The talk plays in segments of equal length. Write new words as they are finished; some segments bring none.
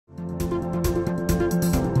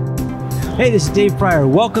Hey, this is Dave Pryor.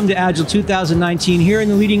 Welcome to Agile 2019. Here in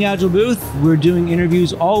the Leading Agile booth, we're doing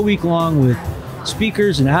interviews all week long with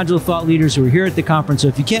speakers and Agile thought leaders who are here at the conference. So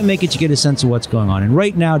if you can't make it, you get a sense of what's going on. And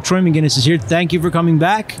right now, Troy Magennis is here. Thank you for coming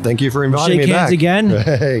back. Thank you for inviting me back. Shake hands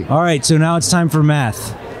again. Hey. All right, so now it's time for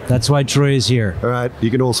math. That's why Troy is here. All right, you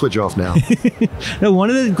can all switch off now. No, one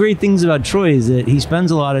of the great things about Troy is that he spends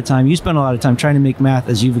a lot of time, you spend a lot of time trying to make math,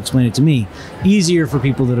 as you've explained it to me, easier for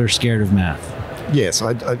people that are scared of math. Yes,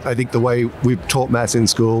 I think the way we've taught maths in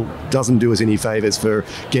school doesn't do us any favors for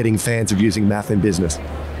getting fans of using math in business.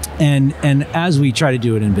 And as we try to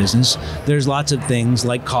do it in business, there's lots of things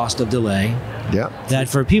like cost of delay. Yeah. That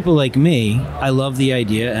for people like me, I love the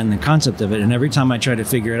idea and the concept of it. And every time I try to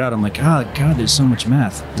figure it out, I'm like, oh God, there's so much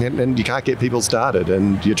math. And you can't get people started,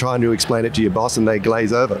 and you're trying to explain it to your boss and they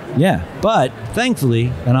glaze over. Yeah, but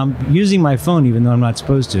thankfully, and I'm using my phone even though I'm not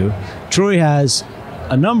supposed to, Troy has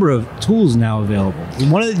a number of tools now available.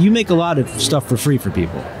 You make a lot of stuff for free for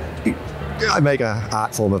people. I make an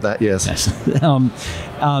art form of that, yes.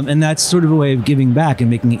 And that's sort of a way of giving back and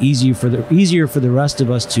making it easier for the rest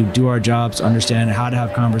of us to do our jobs, understand how to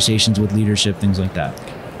have conversations with leadership, things like that.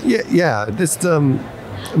 Yeah. This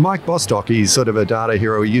Mike Bostock, he's sort of a data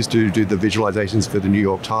hero. He used to do the visualizations for the New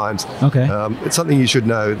York Times. Okay. It's something you should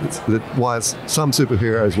know, that whilst some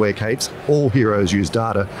superheroes wear capes, all heroes use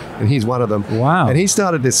data, and he's one of them. Wow. And he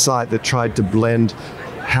started this site that tried to blend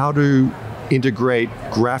how to integrate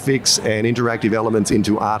graphics and interactive elements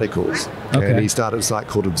into articles. Okay. And he started a site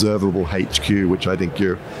called Observable HQ, which I think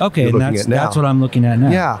you're looking at now. That's what I'm looking at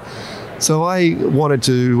now. Yeah. So I wanted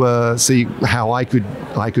to see how I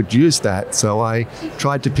could use that. So I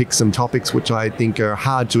tried to pick some topics which I think are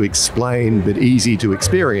hard to explain but easy to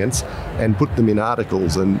experience, and put them in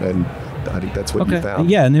articles, and I think that's what you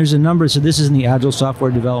found. Yeah, and there's a number. So this is in the Agile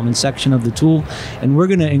software development section of the tool, and we're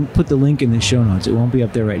going to put the link in the show notes. It won't be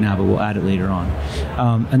up there right now, but we'll add it later on.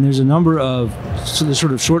 And there's a number of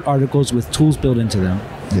sort of short articles with tools built into them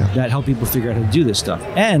that help people figure out how to do this stuff.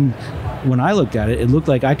 And when I looked at it, it looked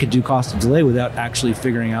like I could do cost of delay without actually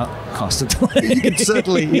figuring out cost of delay. You could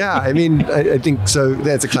certainly, yeah. I mean, I think so.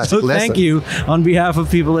 That's a classic lesson. Thank you on behalf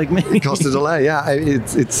of people like me. Cost of delay, yeah.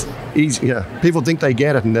 It's easy. Yeah, people think they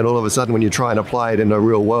get it, and then all of a sudden, when you try and apply it in the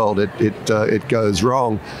real world, it goes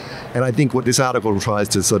wrong. And I think what this article tries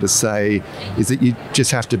to sort of say is that you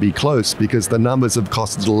just have to be close, because the numbers of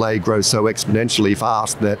cost of delay grow so exponentially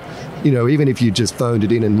fast that, even if you just phoned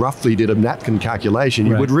it in and roughly did a napkin calculation,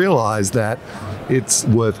 you would realize that it's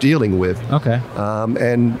worth dealing with. Okay.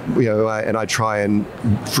 And I try and,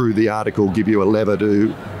 through the article, give you a lever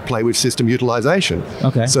to play with system utilization.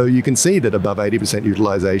 Okay. So you can see that above 80%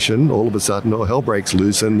 utilization, all of a sudden, all hell breaks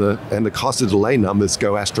loose, and the cost of delay numbers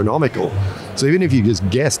go astronomical. So even if you just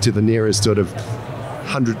guess to the nearest sort of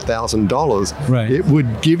 $100,000, it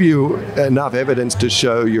would give you enough evidence to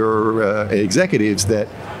show your executives that,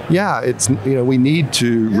 we need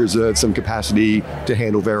to reserve some capacity to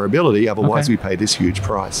handle variability. Otherwise, we pay this huge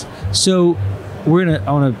price. So I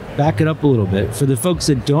want to back it up a little bit. For the folks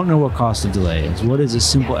that don't know what cost of delay is, what is a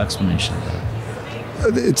simple explanation of that?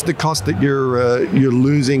 It's the cost that you're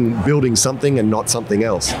losing building something and not something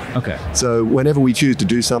else. Okay. So whenever we choose to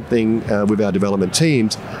do something with our development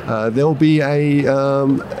teams, there'll be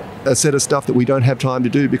a set of stuff that we don't have time to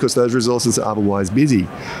do because those resources are otherwise busy.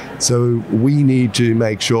 So we need to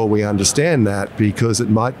make sure we understand that, because it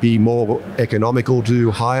might be more economical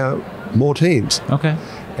to hire more teams. Okay.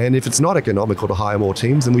 And if it's not economical to hire more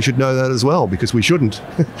teams, then we should know that as well, because we shouldn't.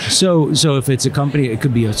 So if it's a company, it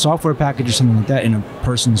could be a software package or something like that. In a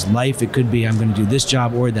person's life, it could be, I'm going to do this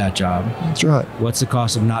job or that job. That's right. What's the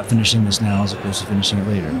cost of not finishing this now as opposed to finishing it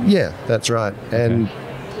later? Yeah, that's right. And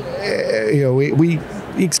we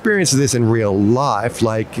experience this in real life,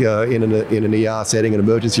 like in an ER setting, an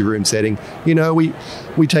emergency room setting.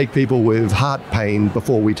 We take people with heart pain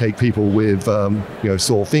before we take people with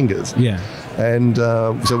sore fingers. Yeah. And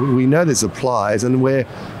so we know this applies, and we're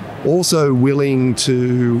also willing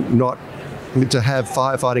to have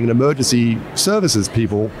firefighting and emergency services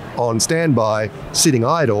people on standby sitting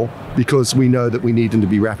idle, because we know that we need them to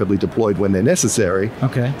be rapidly deployed when they're necessary.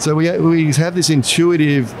 Okay. So we have this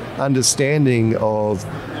intuitive understanding of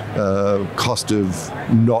cost of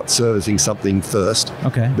not servicing something first.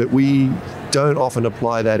 Okay. But we don't often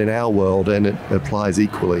apply that in our world, and it applies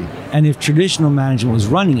equally. And if traditional management was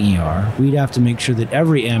running ER, we'd have to make sure that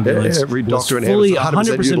every ambulance every doctor was fully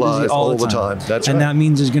 100% busy all the time. That's and right. that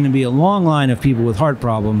means there's going to be a long line of people with heart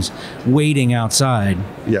problems waiting outside.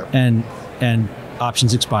 Yeah. And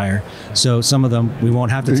options expire. So some of them we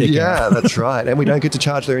won't have to take care of. Yeah, that's right. And we don't get to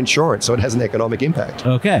charge their insurance, so it has an economic impact.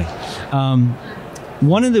 Okay.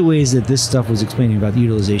 one of the ways that this stuff was explaining about the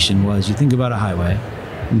utilization was you think about a highway,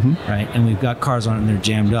 right? And we've got cars on it and they're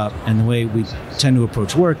jammed up. And the way we tend to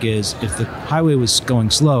approach work is if the highway was going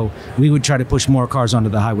slow, we would try to push more cars onto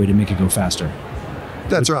the highway to make it go faster.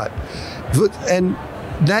 That's right. And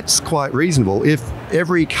that's quite reasonable. If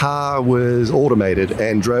every car was automated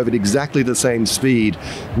and drove at exactly the same speed,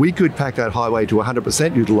 we could pack that highway to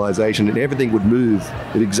 100% utilization and everything would move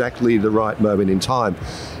at exactly the right moment in time.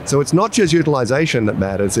 So it's not just utilization that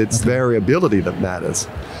matters, it's variability that matters.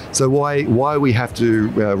 So why we have to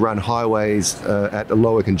run highways at a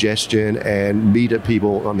lower congestion and meter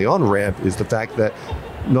people on the on-ramp is the fact that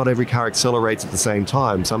not every car accelerates at the same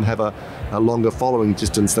time. Some have a longer following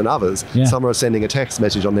distance than others. Yeah. Some are sending a text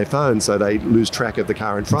message on their phone, so they lose track of the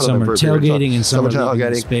car in front of them. Some are tailgating and some are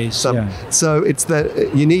tailgating space. So it's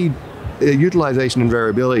that you need utilization and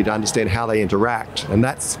variability to understand how they interact, and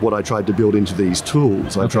that's what I tried to build into these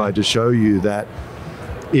tools. I tried to show you that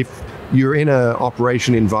if you're in an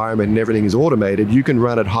operation environment and everything is automated, you can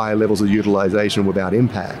run at higher levels of utilization without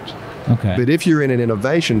impact. But if you're in an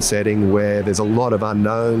innovation setting where there's a lot of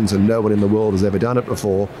unknowns and no one in the world has ever done it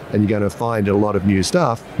before, and you're going to find a lot of new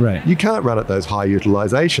stuff, you can't run at those high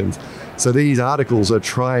utilizations. So these articles are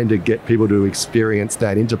trying to get people to experience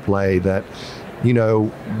that interplay that, you know,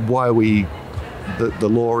 why the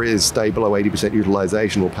law is stay below 80%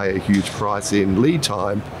 utilization will pay a huge price in lead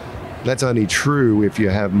time. That's only true if you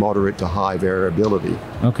have moderate to high variability.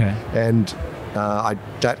 And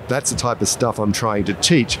that's the type of stuff I'm trying to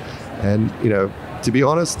teach. And, you know, to be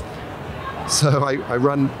honest, so I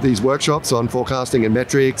run these workshops on forecasting and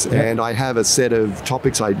metrics, and I have a set of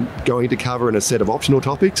topics I'm going to cover and a set of optional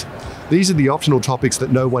topics. These are the optional topics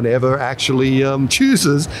that no one ever actually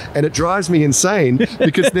chooses, and it drives me insane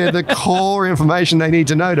because they're the core information they need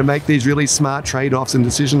to know to make these really smart trade-offs and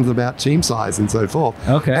decisions about team size and so forth.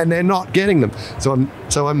 And they're not getting them.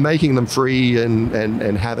 So I'm making them free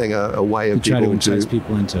and having a way of people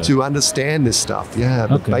to understand this stuff.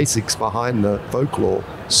 The basics behind the folklore.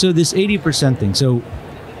 So this 80% thing. So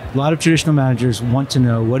a lot of traditional managers want to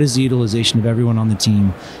know what is the utilization of everyone on the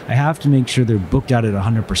team. I have to make sure they're booked out at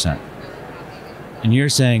 100%. And you're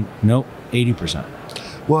saying, nope, 80%.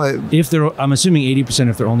 Well, I'm assuming 80%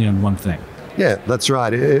 if they're only on one thing. Yeah, that's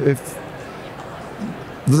right.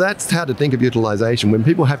 That's how to think of utilization. When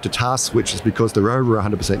people have to task switch, it's because they're over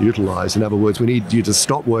 100% utilized. In other words, we need you to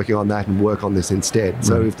stop working on that and work on this instead.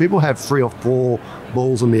 So if people have 3 or 4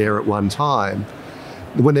 balls in the air at one time,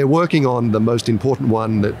 when they're working on the most important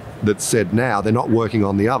one that's said now, they're not working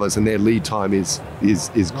on the others, and their lead time is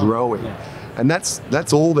growing. And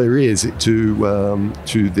that's all there is to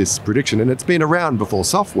this prediction. And it's been around before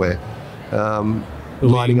software.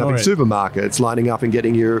 Lining up in supermarkets, lining up and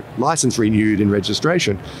getting your license renewed in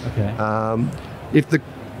registration.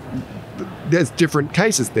 There's different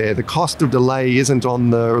cases there. The cost of delay isn't on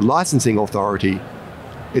the licensing authority.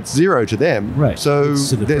 It's zero to them. So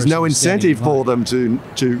there's no incentive for them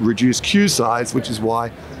to reduce queue size, which is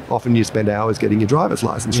why often you spend hours getting your driver's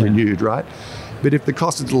license renewed, right? But if the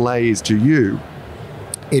cost of delay is to you,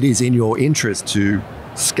 it is in your interest to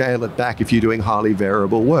scale it back if you're doing highly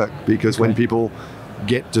variable work, because when people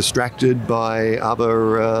get distracted by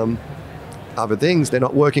other things, they're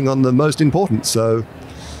not working on the most important. So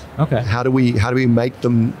how do we make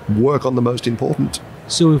them work on the most important?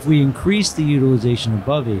 So if we increase the utilization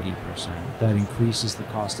above 80%, that increases the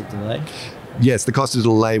cost of delay? Yes, the cost of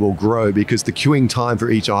delay will grow because the queuing time for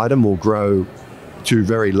each item will grow to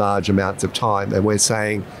very large amounts of time. And we're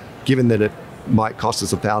saying, given that it might cost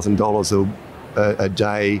us $1,000 a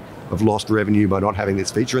day of lost revenue by not having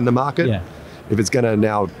this feature in the market, if it's going to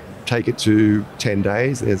now take it to 10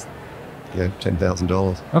 days, there's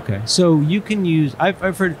 $10,000. So you can use,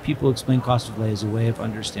 I've heard people explain cost of delay as a way of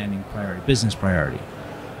understanding business priority,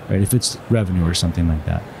 right? If it's revenue or something like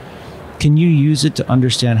that. Can you use it to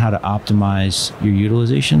understand how to optimize your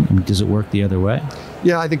utilization? I mean, does it work the other way?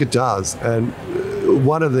 Yeah, I think it does. And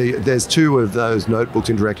there's 2 of those notebooks,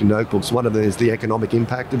 interactive notebooks. One of them is the economic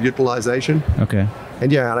impact of utilization.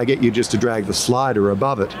 And I get you just to drag the slider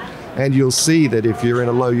above it. And you'll see that if you're in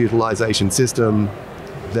a low utilization system,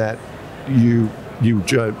 that you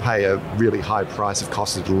don't pay a really high price of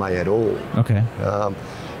cost of delay at all.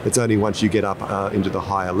 It's only once you get up into the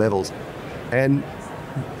higher levels. And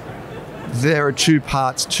there are 2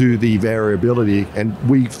 parts to the variability, and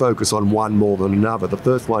we focus on one more than another. The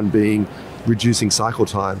first one being reducing cycle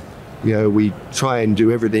time. You know, we try and do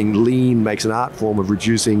everything. Lean makes an art form of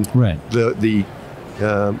reducing the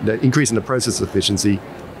increasing the process efficiency,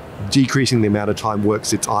 decreasing the amount of time work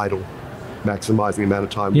sits idle, maximizing the amount of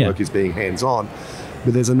time work is being hands-on.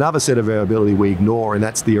 But there's another set of variability we ignore, and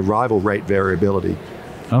that's the arrival rate variability.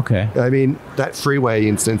 Okay. I mean, that freeway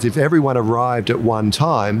instance, if everyone arrived at one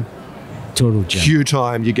time, Total jam. queue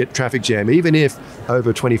time, you get traffic jam. Even if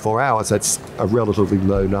over 24 hours, that's a relatively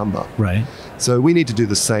low number. Right. So we need to do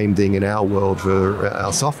the same thing in our world, for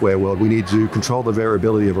our software world. We need to control the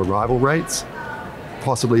variability of arrival rates,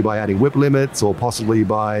 possibly by adding whip limits, or possibly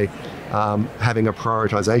by having a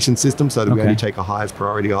prioritization system so that we only take the highest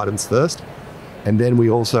priority items first. And then we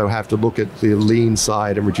also have to look at the lean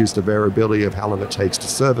side and reduce the variability of how long it takes to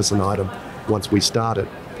service an item once we start it.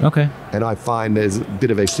 Okay. And I find there's a bit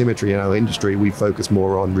of asymmetry in our industry. We focus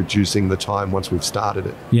more on reducing the time once we've started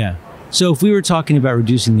it. Yeah. So if we were talking about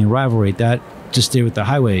reducing the arrival rate, that just stay with the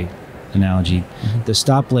highway analogy, the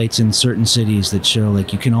stoplights in certain cities that show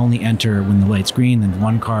like you can only enter when the light's green and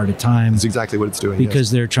one car at a time. That's exactly what it's doing.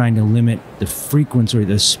 Because they're trying to limit the frequency or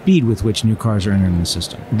the speed with which new cars are entering the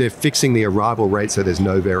system. They're fixing the arrival rate so there's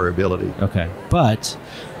no variability. Okay. But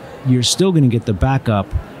you're still going to get the backup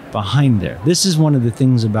behind there. This is one of the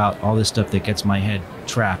things about all this stuff that gets my head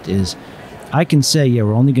trapped is I can say, yeah,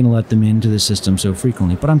 we're only going to let them into the system so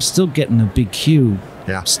frequently, but I'm still getting a big queue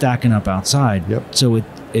stacking up outside. Yep. So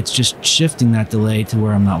it's just shifting that delay to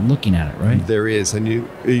where I'm not looking at it, right? There is, and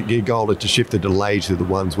your goal is to shift the delay to the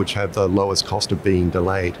ones which have the lowest cost of being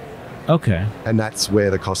delayed. Okay. And that's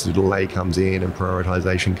where the cost of delay comes in and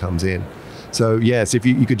prioritization comes in. So yes, if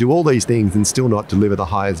you could do all these things and still not deliver the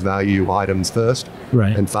highest value items first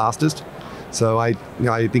and fastest. So I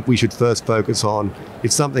think we should first focus on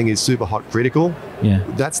if something is super hot critical,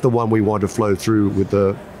 that's the one we want to flow through with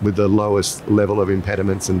the lowest level of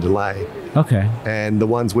impediments and delay. Okay. And the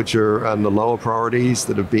ones which are on the lower priorities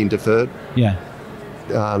that have been deferred,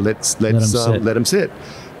 let them sit.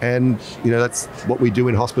 And that's what we do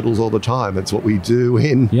in hospitals all the time. It's what we do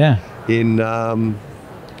in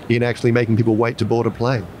actually making people wait to board a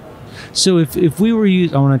plane. So if we were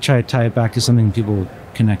I want to try to tie it back to something people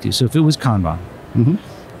connect to. So if it was Kanban,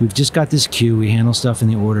 we've just got this queue, we handle stuff in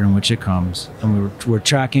the order in which it comes, and we're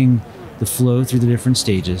tracking the flow through the different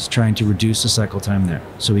stages, trying to reduce the cycle time there.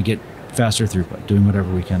 So we get faster throughput, doing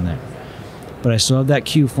whatever we can there. But I still have that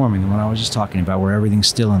queue forming, the one I was just talking about, where everything's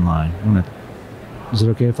still in line. Is it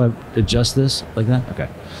okay if I adjust this like that? Okay.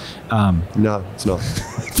 No, it's not.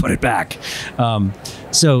 Put it back.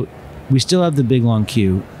 So we still have the big long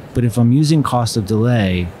queue, but if I'm using cost of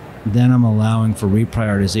delay, then I'm allowing for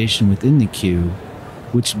reprioritization within the queue,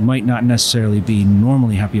 which might not necessarily be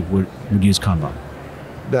normally how people would use Kanban.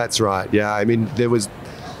 That's right. Yeah, I mean, there was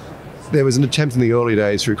an attempt in the early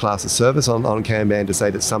days through class of service on Kanban to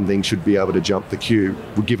say that something should be able to jump the queue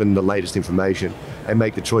given the latest information and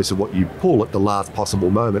make the choice of what you pull at the last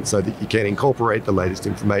possible moment so that you can incorporate the latest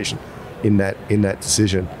information in that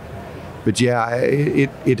decision. But yeah,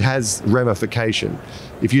 it has ramification.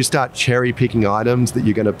 If you start cherry picking items that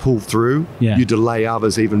you're going to pull through, you delay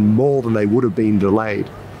others even more than they would have been delayed.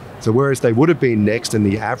 So whereas they would have been next in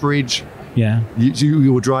the average,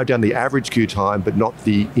 you will drive down the average queue time, but not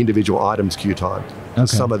the individual items queue time.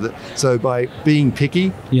 Okay. So by being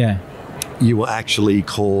picky, you will actually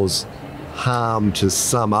cause harm to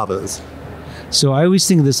some others. So I always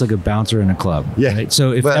think of this like a bouncer in a club. Yeah. Right?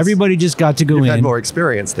 So if everybody just got to go in. You've had more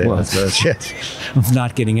experience there. Of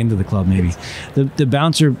not getting into the club, maybe. The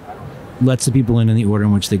bouncer lets the people in the order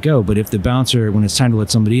in which they go. But if the bouncer, when it's time to let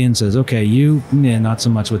somebody in, says, okay, not so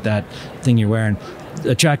much with that thing you're wearing.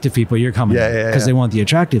 Attractive people, you're coming in. Because they want the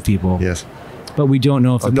attractive people. Yes. But we don't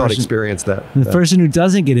know if I've not experienced that. The person who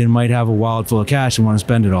doesn't get in might have a wallet full of cash and want to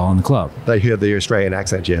spend it all in the club. They hear the Australian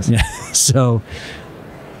accent, yes. Yeah. So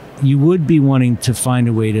you would be wanting to find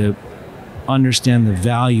a way to understand the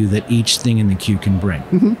value that each thing in the queue can bring.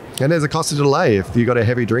 And there's a cost of delay. If you've got a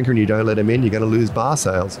heavy drinker and you don't let them in, you're going to lose bar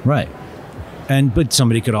sales. Right. But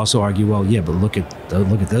somebody could also argue, well, yeah, but look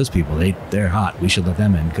at those people. They're hot. We should let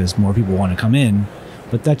them in because more people want to come in.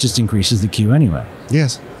 But that just increases the queue anyway.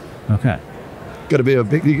 Yes. Okay. Got to be a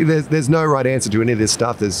big. There's no right answer to any of this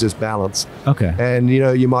stuff. There's just balance. Okay. And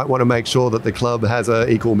you might want to make sure that the club has an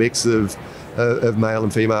equal mix of male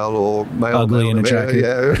and female, or male, ugly and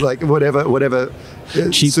attractive. Like whatever.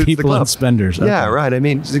 Cheap people and spenders. Okay. Yeah, right. I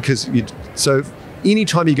mean, because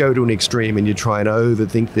anytime you go to an extreme and you try and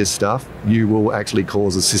overthink this stuff, you will actually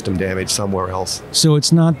cause a system damage somewhere else. So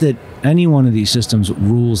it's not that any one of these systems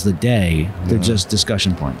rules the day. They're just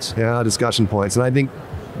discussion points. Yeah, discussion points. And I think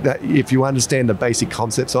that if you understand the basic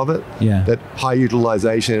concepts of it, that high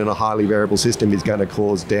utilization in a highly variable system is going to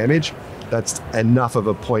cause damage, that's enough of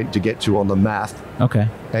a point to get to on the math. Okay.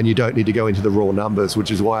 And you don't need to go into the raw numbers, which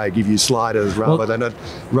is why I give you sliders rather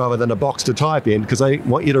than a box to type in, because I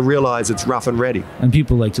want you to realize it's rough and ready. And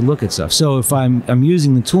people like to look at stuff. So if I'm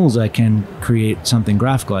using the tools, I can create something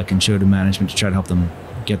graphical I can show to management to try to help them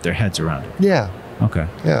get their heads around it. Yeah. Okay.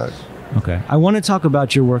 Yeah. Okay. I want to talk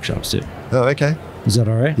about your workshops too. Oh, okay. Is that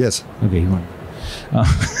all right? Yes. Okay. You want?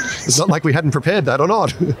 It's not like we hadn't prepared that or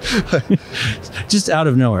not. Just out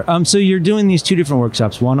of nowhere. So you're doing these 2 different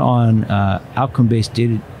workshops, one on outcome-based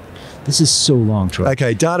data. This is so long, Troy.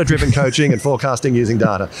 Okay, data-driven coaching and forecasting using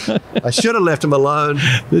data. I should have left them alone.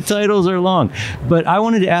 The titles are long. But I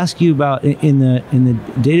wanted to ask you about, in the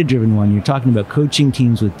data-driven one, you're talking about coaching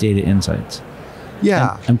teams with data insights.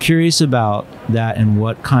 Yeah. I'm curious about that and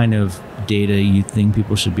what kind of data you think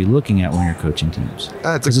people should be looking at when you're coaching teams.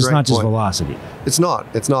 Because it's not just velocity. It's not.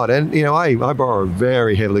 And, I borrow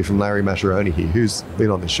very heavily from Larry Mascheroni here, who's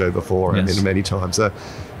been on this show before, Yes. many times. So,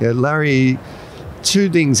 Larry, 2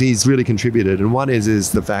 things he's really contributed. And one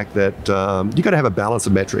is the fact that you've got to have a balance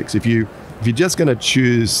of metrics. If you're just going to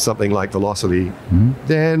choose something like velocity,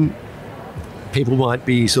 then people might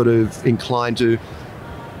be sort of inclined to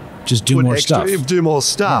just do more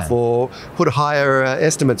stuff, or put higher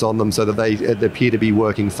estimates on them so that they appear to be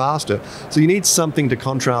working faster. So you need something to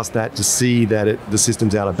contrast that to see that the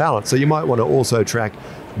system's out of balance. So you might want to also track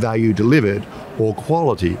value delivered or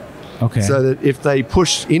quality. Okay. So that if they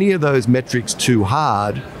push any of those metrics too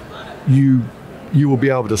hard, you will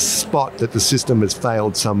be able to spot that the system has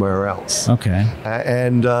failed somewhere else. Okay.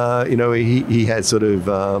 He has sort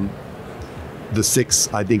of the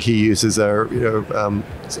 6, I think he uses a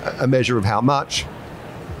measure of how much,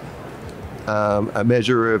 a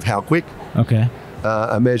measure of how quick, okay,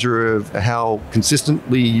 a measure of how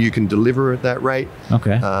consistently you can deliver at that rate,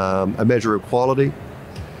 okay, a measure of quality.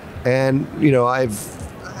 And, I've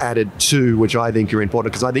added 2, which I think are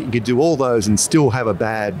important, because I think you could do all those and still have a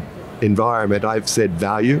bad environment. I've said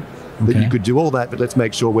value, that you could do all that, but let's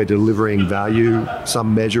make sure we're delivering value,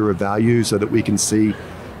 some measure of value, so that we can see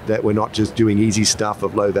that we're not just doing easy stuff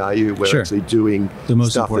of low value, we're actually doing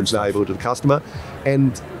stuff that's valuable to the customer.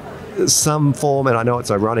 And some form, and I know it's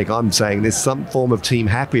ironic, I'm saying there's some form of team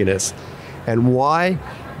happiness. And why?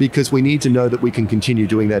 Because we need to know that we can continue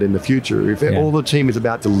doing that in the future. If all the team is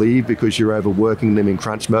about to leave because you're overworking them in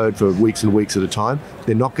crunch mode for weeks and weeks at a time,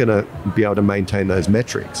 they're not going to be able to maintain those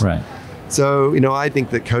metrics. Right. So, I think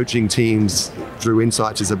that coaching teams through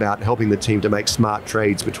insights is about helping the team to make smart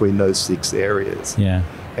trades between those 6 areas. Yeah.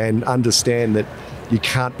 And understand that you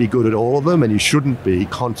can't be good at all of them, and you shouldn't be.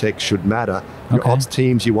 Context should matter. Your ops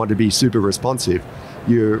teams, you want to be super responsive.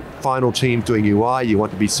 Your final teams doing UI, you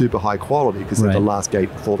want to be super high quality, because they're the last gate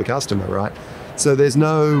before the customer, right? So there's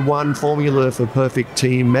no one formula for perfect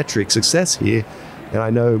team metric success here, and I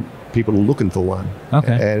know people are looking for one.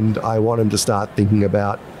 Okay. And I want them to start thinking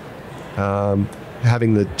about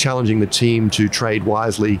challenging the team to trade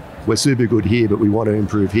wisely. We're super good here, but we want to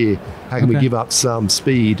improve here. How can we give up some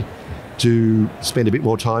speed to spend a bit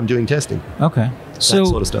more time doing testing? Okay. That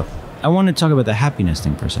sort of stuff. I want to talk about the happiness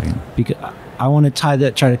thing for a second, because I want to try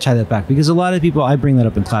to tie that back, because a lot of people, I bring that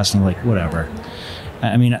up in class and they're like, whatever.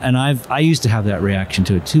 I mean, and I used to have that reaction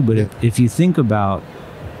to it too, but if you think about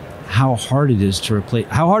how hard it is to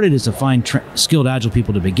find skilled Agile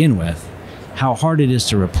people to begin with, how hard it is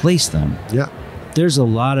to replace them. Yeah. There's a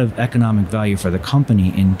lot of economic value for the company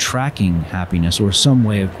in tracking happiness or some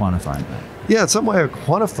way of quantifying that. Yeah, some way of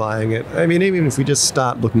quantifying it. I mean, even if we just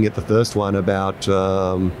start looking at the first one about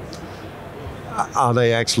are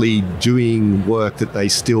they actually doing work that they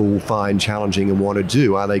still find challenging and want to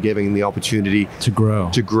do? Are they giving the opportunity to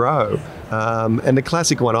grow? And the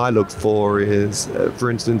classic one I look for is,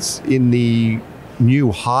 for instance, in the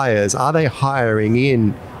new hires, are they hiring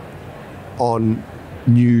in on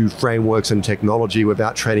new frameworks and technology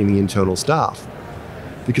without training the internal staff?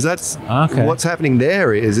 Because that's what's happening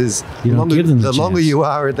there is the longer you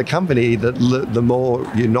are at the company, the more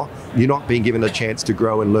you're not being given a chance to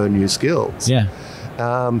grow and learn new skills. Yeah.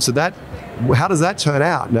 So how does that turn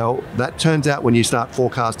out? Now, that turns out when you start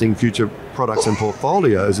forecasting future products and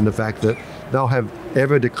portfolios, and the fact that they'll have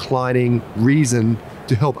ever declining reason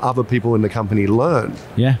to help other people in the company learn.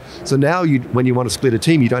 Yeah. So now when you want to split a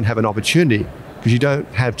team, you don't have an opportunity, because you don't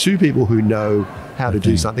have 2 people who know how to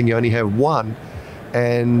do something. You only have 1.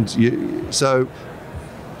 And so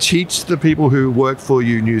teach the people who work for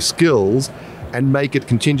you new skills, and make it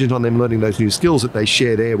contingent on them learning those new skills, that they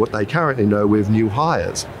share what they currently know with new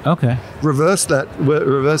hires. Okay. Reverse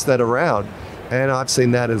that around. And I've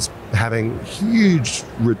seen that as having huge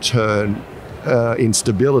return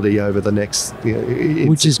instability over the next,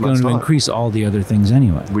 which is going to increase all the other things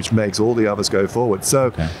anyway. Which makes all the others go forward.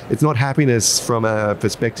 So it's not happiness from a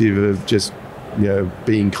perspective of just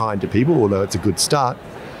being kind to people, although it's a good start.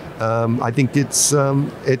 I think it's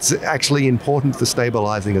actually important for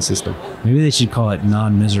stabilizing a system. Maybe they should call it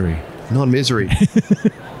non-misery. Non-misery.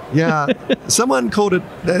 Yeah, someone called it,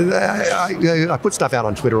 I put stuff out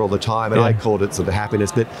on Twitter all the time, and I called it sort of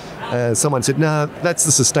happiness, but someone said, no, that's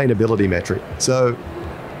the sustainability metric. So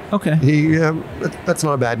that's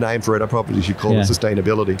not a bad name for it. I probably should call it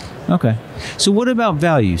sustainability. Okay. So what about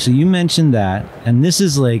value? So you mentioned that, and this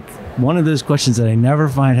is like one of those questions that I never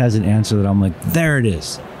find has an answer that I'm like, there it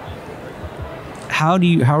is. How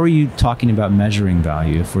are you talking about measuring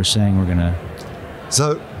value if we're saying we're going to...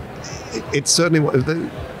 So it's certainly...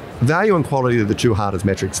 Value and quality are the two hardest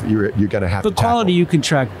metrics that you're going to have to tackle. But quality, you can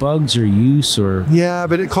track bugs or use or... Yeah,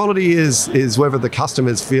 but quality is whether the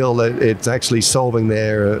customers feel that it's actually solving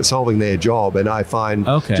their job. And I find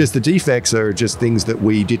just the defects are just things that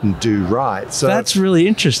we didn't do right. So that's really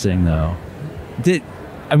interesting, though.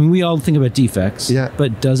 We all think about defects,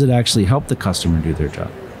 but does it actually help the customer do their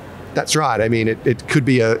job? That's right. I mean, it could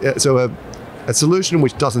be a solution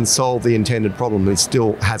which doesn't solve the intended problem. It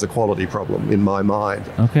still has a quality problem in my mind.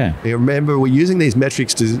 Okay. You remember, we're using these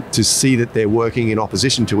metrics to see that they're working in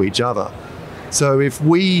opposition to each other. So if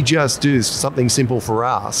we just do something simple for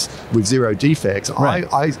us with zero defects,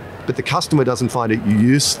 but the customer doesn't find it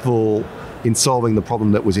useful in solving the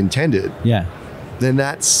problem that was intended, then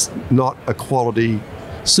that's not a quality.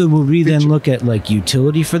 So will we then look at like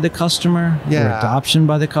utility for the customer, or adoption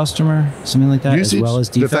by the customer, something like that, usage, as well as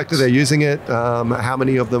defects? The fact that they're using it, how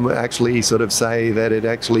many of them actually sort of say that it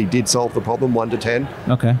actually did solve the problem, 1 to 10.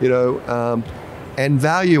 Okay. And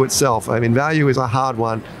value itself. I mean, value is a hard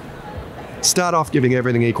one. Start off giving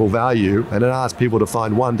everything equal value, and then ask people to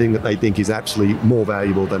find one thing that they think is actually more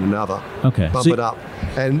valuable than another. Okay. Bump it up.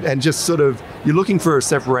 And just sort of, you're looking for a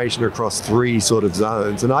separation across 3 sort of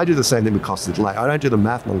zones. And I do the same thing with cost of delay. I don't do the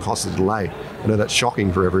math on cost of delay. I know that's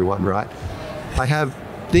shocking for everyone, right? I have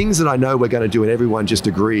things that I know we're going to do and everyone just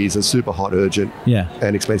agrees are super hot, urgent,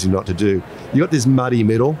 and expensive not to do. You got this muddy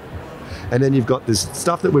middle, and then you've got this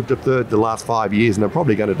stuff that we've deferred the last 5 years and are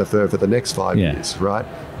probably going to defer for the next 5 years, right?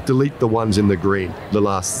 Delete the ones in the green, the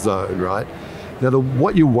last zone, right? Now,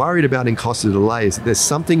 what you're worried about in cost of delay is that there's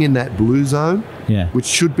something in that blue zone which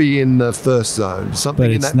should be in the first zone,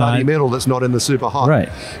 something in that muddy middle that's not in the super hot. Right.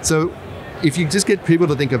 So if you just get people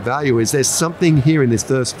to think of value is there's something here in this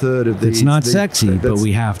first third of these. It's not sexy, but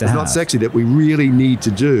we have to have. It's not sexy that we really need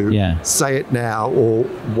to do. Say it now or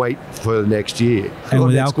wait for the next year. And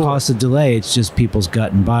without cost of delay, it's just people's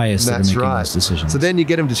gut and bias that are making those decisions. So then you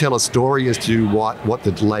get them to tell a story as to what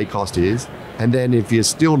the delay cost is. And then if you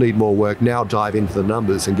still need more work, now dive into the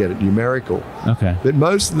numbers and get it numerical. Okay. But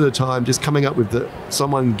most of the time, just coming up with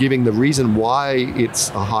someone giving the reason why it's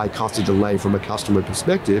a high cost of delay from a customer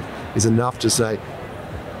perspective is enough to say,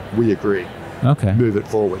 we agree. Okay. Move it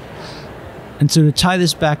forward. And so to tie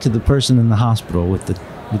this back to the person in the hospital with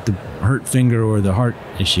the hurt finger or the heart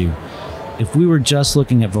issue, if we were just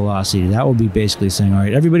looking at velocity, that would be basically saying, all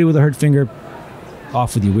right, everybody with a hurt finger,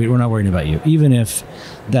 off with you. We're not worried about you. Even if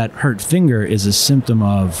that hurt finger is a symptom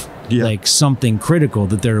of like something critical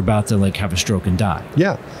that they're about to like have a stroke and die.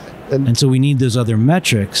 Yeah. And so we need those other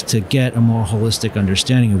metrics to get a more holistic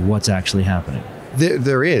understanding of what's actually happening.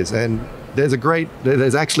 There is. And there's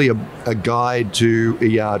actually a guide to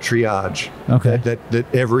ER triage that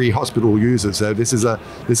every hospital uses. So this is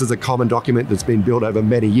a common document that's been built over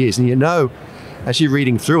many years. And as you're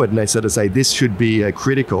reading through it and they sort of say this should be a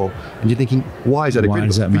critical, and you're thinking, why is that a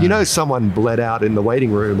critical? But someone bled out in the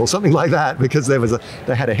waiting room or something like that because they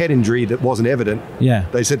had a head injury that wasn't evident. Yeah.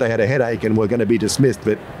 They said they had a headache and were going to be dismissed,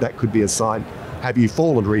 but that could be a sign. Have you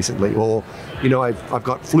fallen recently? Or, I've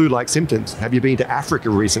got flu-like symptoms. Have you been to Africa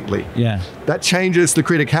recently? Yeah. That changes the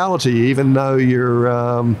criticality, even though you're...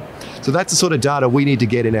 So that's the sort of data we need to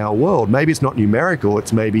get in our world. Maybe it's not numerical.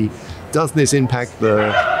 It's maybe, does this impact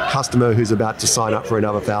the customer who's about to sign up for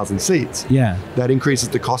another 1,000 seats? Yeah. That increases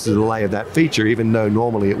the cost of delay of that feature, even though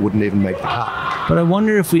normally it wouldn't even make the cut. But I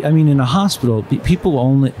wonder if in a hospital,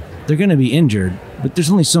 people they're going to be injured, but there's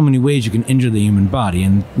only so many ways you can injure the human body,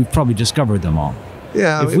 and we've probably discovered them all.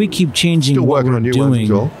 Yeah. If we keep changing what we're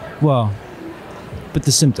doing, well, but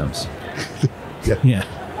the symptoms. Yeah.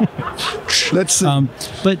 Let's see.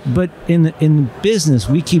 But in the business,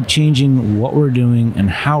 we keep changing what we're doing and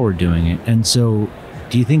how we're doing it, and so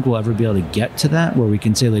do you think we'll ever be able to get to that where we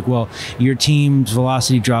can say like, well, your team's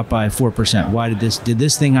velocity dropped by 4%. Why did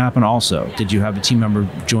this thing happen also? Did you have a team member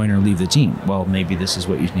join or leave the team? Well, maybe this is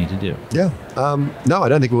what you need to do. Yeah. No, I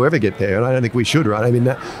don't think we'll ever get there, and I don't think we should, right? I mean,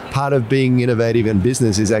 that part of being innovative in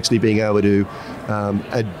business is actually being able to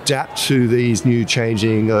adapt to these new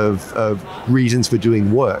changing of reasons for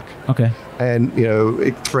doing work. Okay. And,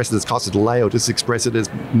 express it as cost of delay or just express it as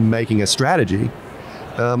making a strategy.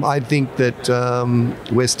 I think that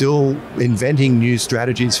we're still inventing new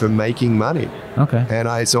strategies for making money. Okay.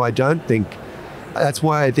 And so I don't think, that's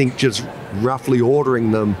why I think just roughly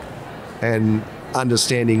ordering them and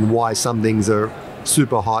understanding why some things are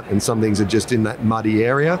super hot and some things are just in that muddy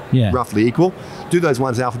area, roughly equal. Do those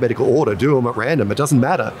ones in alphabetical order, do them at random. It doesn't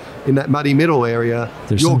matter. In that muddy middle area,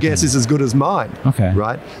 your guess is as good as mine. Okay.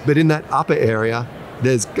 Right? But in that upper area,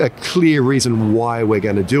 there's a clear reason why we're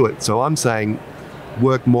going to do it. So I'm saying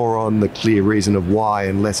work more on the clear reason of why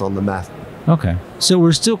and less on the math. Okay. So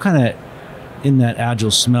we're still kind of in that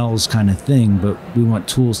agile smells kind of thing, but we want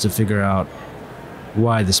tools to figure out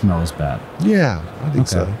why the smell is bad. Yeah, I think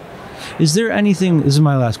so. Is there anything, this is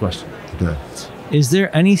my last question. Okay. Is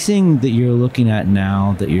there anything that you're looking at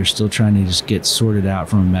now that you're still trying to just get sorted out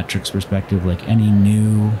from a metrics perspective, like any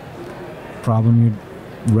new problem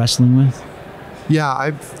you're wrestling with? Yeah,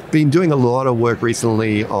 I've been doing a lot of work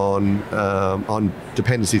recently on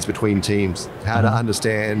dependencies between teams, how to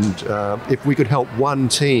understand if we could help one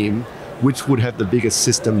team, which would have the biggest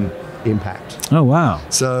system impact. Oh, wow.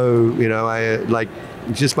 So, I like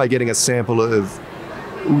just by getting a sample of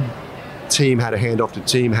team had a handoff to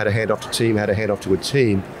team, had a handoff to team, had a handoff to a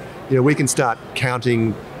team, we can start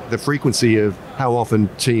counting the frequency of how often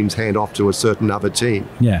teams hand off to a certain other team.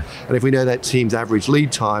 Yeah. And if we know that team's average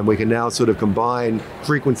lead time, we can now sort of combine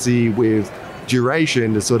frequency with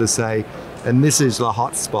duration to sort of say, and this is the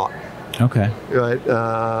hot spot. Okay. Right.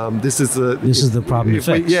 This is the problem to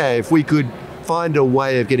fix. If we could find a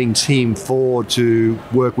way of getting team 4 to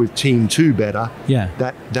work with team 2 better,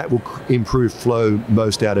 that will improve flow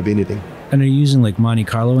most out of anything. And are you using like Monte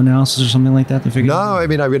Carlo analysis or something like that to figure it out? No, I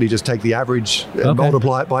mean, I really just take the average and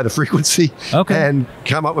multiply it by the frequency and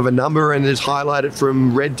come up with a number and just highlight it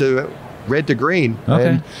from red to green.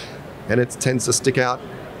 Okay. And it tends to stick out.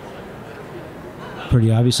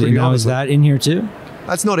 Pretty obviously. Now, is that in here too?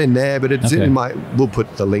 That's not in there, but it's in my. We'll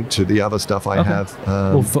put the link to the other stuff I have.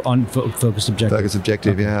 On Focused Objective. Focused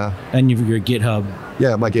Objective, yeah. And your GitHub.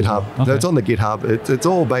 Yeah, my GitHub. So it's on the GitHub. It's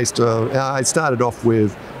all based on. I started off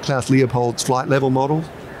with Klaus Leopold's flight level model.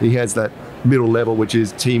 He has that middle level, which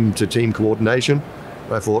is team-to-team coordination.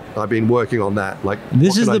 I thought I've been working on that. Like,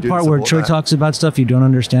 this is the part where Troy talks about stuff you don't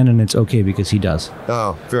understand, and it's okay because he does.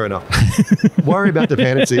 Oh, fair enough. Worry about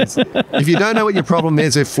dependencies. If you don't know what your problem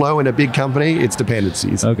is with flow in a big company, it's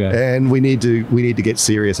dependencies. Okay. And we need to get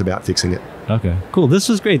serious about fixing it. Okay. Cool. This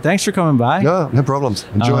was great. Thanks for coming by. No problems.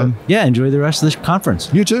 Enjoy it. Yeah, enjoy the rest of this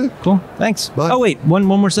conference. You too. Cool. Thanks. Bye. Oh, wait. One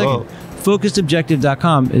more second.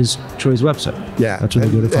 FocusedObjective.com is Troy's website. Yeah. That's where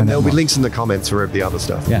we go to find out And there'll be more. links in the comments for the other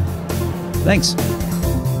stuff. Yeah. Thanks.